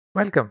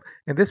Welcome.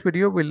 In this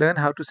video, we'll learn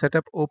how to set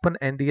up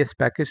openNDS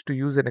package to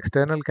use an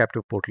external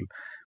captive portal.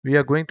 We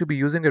are going to be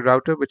using a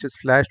router which is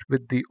flashed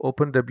with the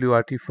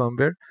OpenWRT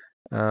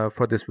firmware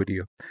for this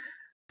video.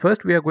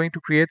 First, we are going to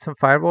create some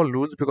firewall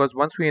rules because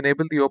once we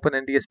enable the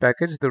openNDS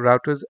package, the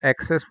router's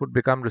access would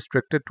become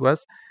restricted to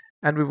us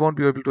and we won't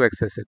be able to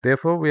access it.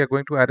 Therefore, we are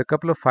going to add a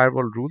couple of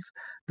firewall rules.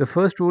 The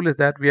first rule is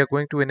that we are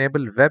going to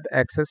enable web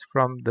access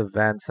from the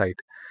WAN side.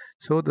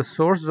 So the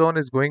source zone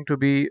is going to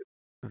be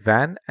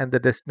WAN and the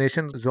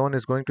destination zone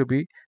is going to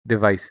be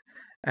device,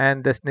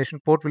 and destination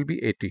port will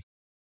be 80.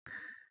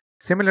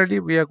 Similarly,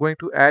 we are going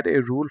to add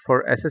a rule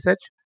for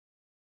SSH,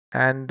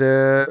 and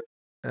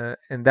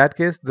in that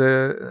case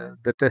the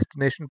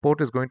destination port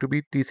is going to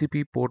be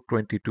TCP port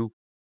 22.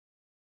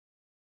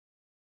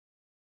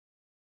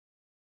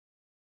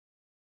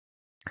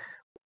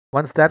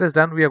 Once that is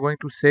done, we are going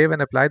to save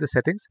and apply the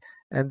settings,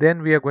 and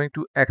then we are going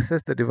to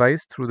access the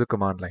device through the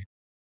command line.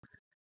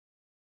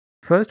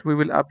 First, we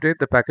will update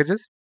the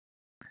packages.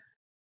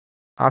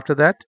 After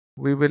that,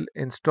 we will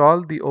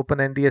install the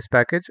openNDS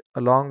package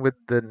along with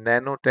the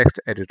nano text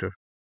editor.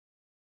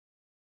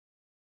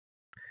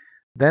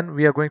 Then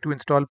we are going to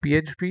install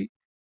PHP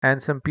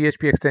and some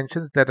PHP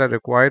extensions that are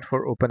required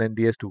for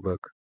openNDS to work.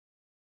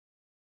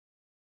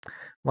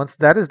 Once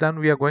that is done,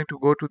 we are going to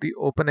go to the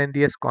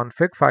openNDS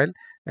config file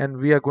and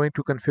we are going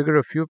to configure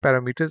a few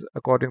parameters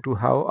according to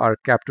how our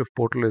captive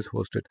portal is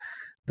hosted.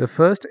 The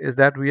first is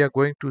that we are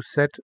going to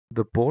set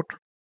the port,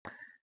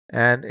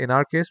 and in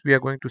our case we are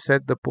going to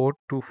set the port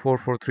to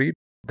 443.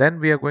 Then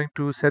we are going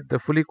to set the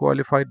fully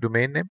qualified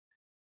domain name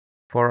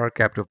for our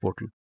captive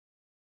portal.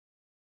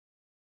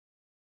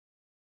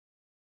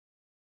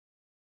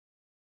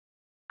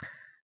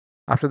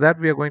 After that,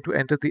 we are going to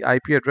enter the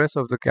IP address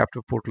of the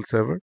captive portal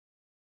server.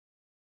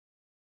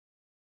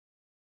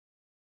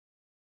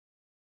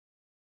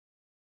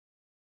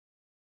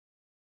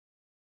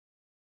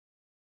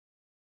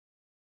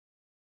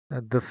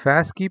 The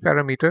fast key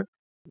parameter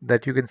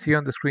that you can see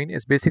on the screen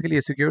is basically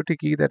a security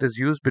key that is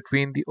used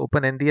between the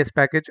openNDS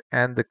package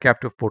and the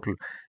captive portal.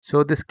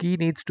 So this key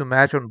needs to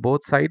match on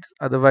both sides,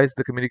 otherwise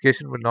the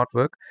communication will not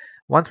work.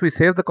 Once we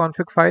save the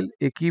config file,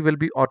 a key will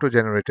be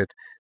auto-generated.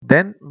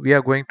 Then we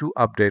are going to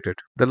update it.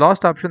 The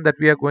last option that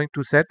we are going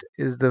to set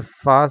is the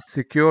fast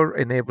secure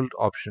enabled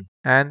option.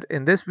 And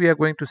in this we are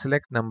going to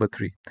select number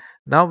 3.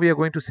 Now we are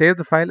going to save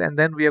the file and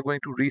then we are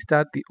going to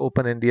restart the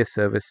openNDS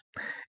service.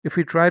 If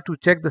we try to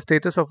check the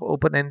status of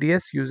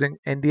openNDS using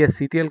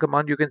ndsctl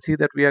command, you can see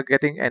that we are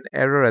getting an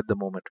error at the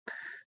moment.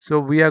 So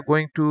we are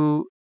going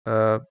to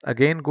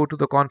again go to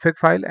the config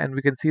file and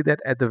we can see that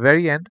at the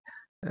very end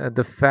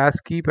the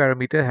fast key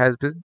parameter has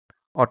been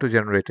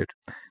auto-generated.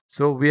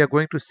 So we are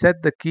going to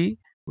set the key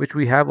which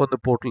we have on the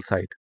portal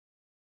side.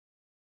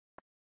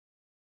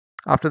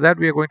 After that,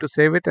 we are going to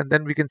save it and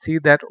then we can see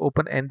that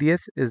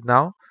openNDS is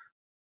now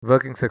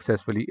working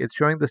successfully. It's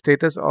showing the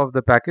status of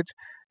the package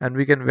and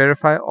we can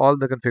verify all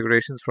the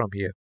configurations from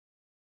here.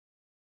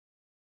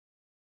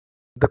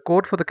 The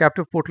code for the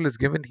captive portal is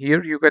given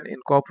here. You can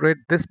incorporate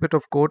this bit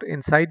of code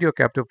inside your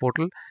captive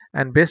portal,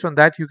 and based on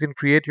that you can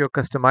create your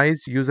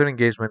customized user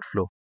engagement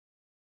flow.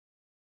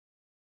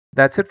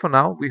 That's it for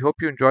now. We hope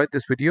you enjoyed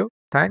this video.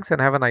 Thanks and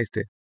have a nice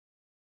day.